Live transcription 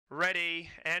ready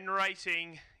and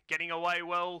racing, getting away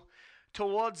well.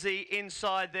 Towards the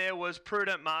inside there was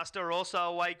Prudent Master, also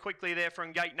away quickly there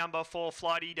from gate number 4,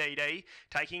 Flighty DD.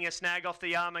 Taking a snag off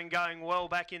the arm and going well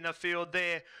back in the field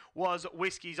there was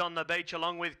Whiskies on the Beach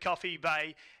along with Coffee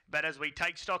Bay. But as we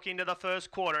take stock into the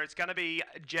first quarter, it's going to be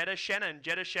Jetta Shannon.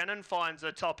 Jetta Shannon finds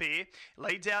the top here.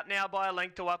 Leads out now by a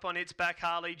length to up on its back,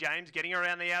 Harley James. Getting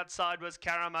around the outside was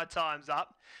Karama Time's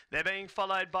Up. They're being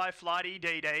followed by Flighty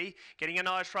DD. Getting a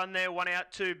nice run there, 1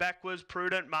 out, 2 back was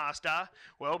Prudent Master.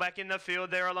 Well back in the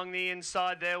field there along the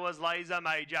inside there was Laser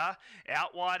Major.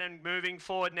 Out wide and moving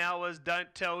forward now was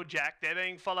Don't Tell Jack. They're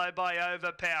being followed by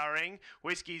Overpowering.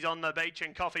 Whiskies on the Beach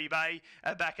and Coffee Bay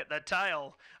are back at the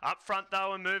tail. Up front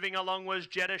though and moving along was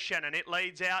Jetta Shannon. It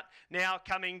leads out now,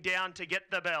 coming down to get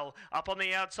the bell. Up on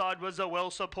the outside was a well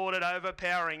supported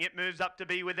Overpowering. It moves up to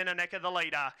be within a neck of the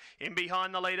leader. In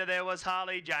behind the leader there was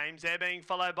Harley James. They're being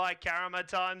followed by Karama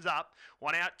Time's Up.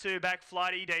 1 out, 2 back,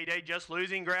 Flighty DD. Just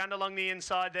losing ground along the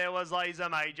inside there was Laser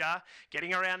Major.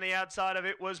 Getting around the outside of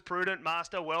it was Prudent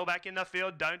Master. Well back in the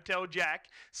field, Don't Tell Jack.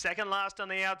 Second last on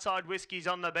the outside, Whiskies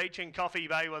on the Beach and Coffee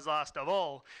Bay was last of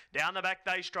all. Down the back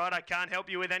they stride. I can't help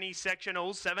you with any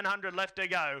sectionals. 700 left to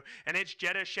go. And it's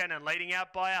Jetta Shannon leading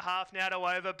out by a half now to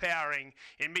Overpowering.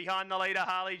 In behind the leader,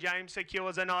 Harley James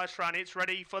secures a nice run. It's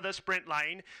ready for the sprint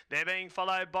lane. They're being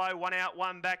followed by 1 out,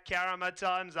 1 back, Karama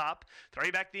Time's Up.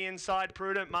 3 back the inside,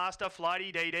 Prudent Master,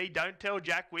 Flighty DD. Don't Tell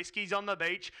Jack, Whiskies on the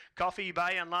Beach, Coffee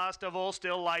Bay, and last of all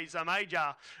still Laser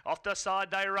Major. Off the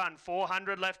side they run,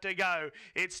 400 left to go.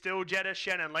 It's still Jetta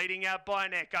Shannon leading out by a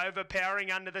neck. Overpowering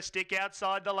under the stick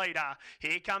outside the leader.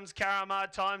 Here comes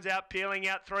Karama Time's Out, peeling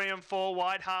out 3 and 4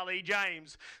 wide, Harley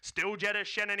James. Still Jetta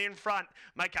Shannon in front.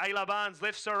 Michaela Barnes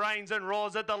lifts the reins and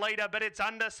roars at the leader, but it's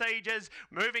under sieges.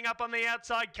 Moving up on the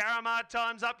outside, Karama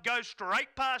Time's Up goes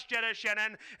straight past Jetta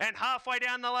Shannon, and halfway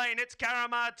down the lane it's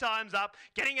Karama Time's Up.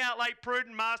 Getting out late,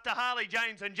 Prudent Master, Harley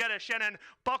James and Jetta Shannon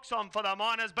box on for the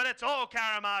Miners, but it's all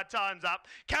Karama Time's Up.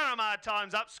 Karama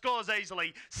Time's Up scores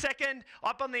easily. Second,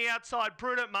 up on the outside,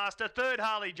 Prudent Master. Third,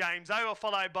 Harley James. They were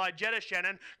followed by Jetta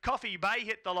Shannon. Coffee Bay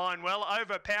hit the line well.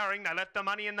 Overpowering. They left the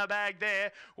money in the bag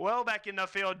there. Well back in the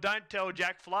field, Don't Tell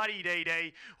Jack, Flighty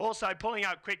DD. Also pulling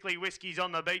up quickly, Whiskies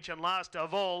on the Beach, and last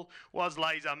of all was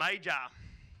Laser Major.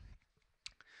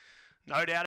 No doubt.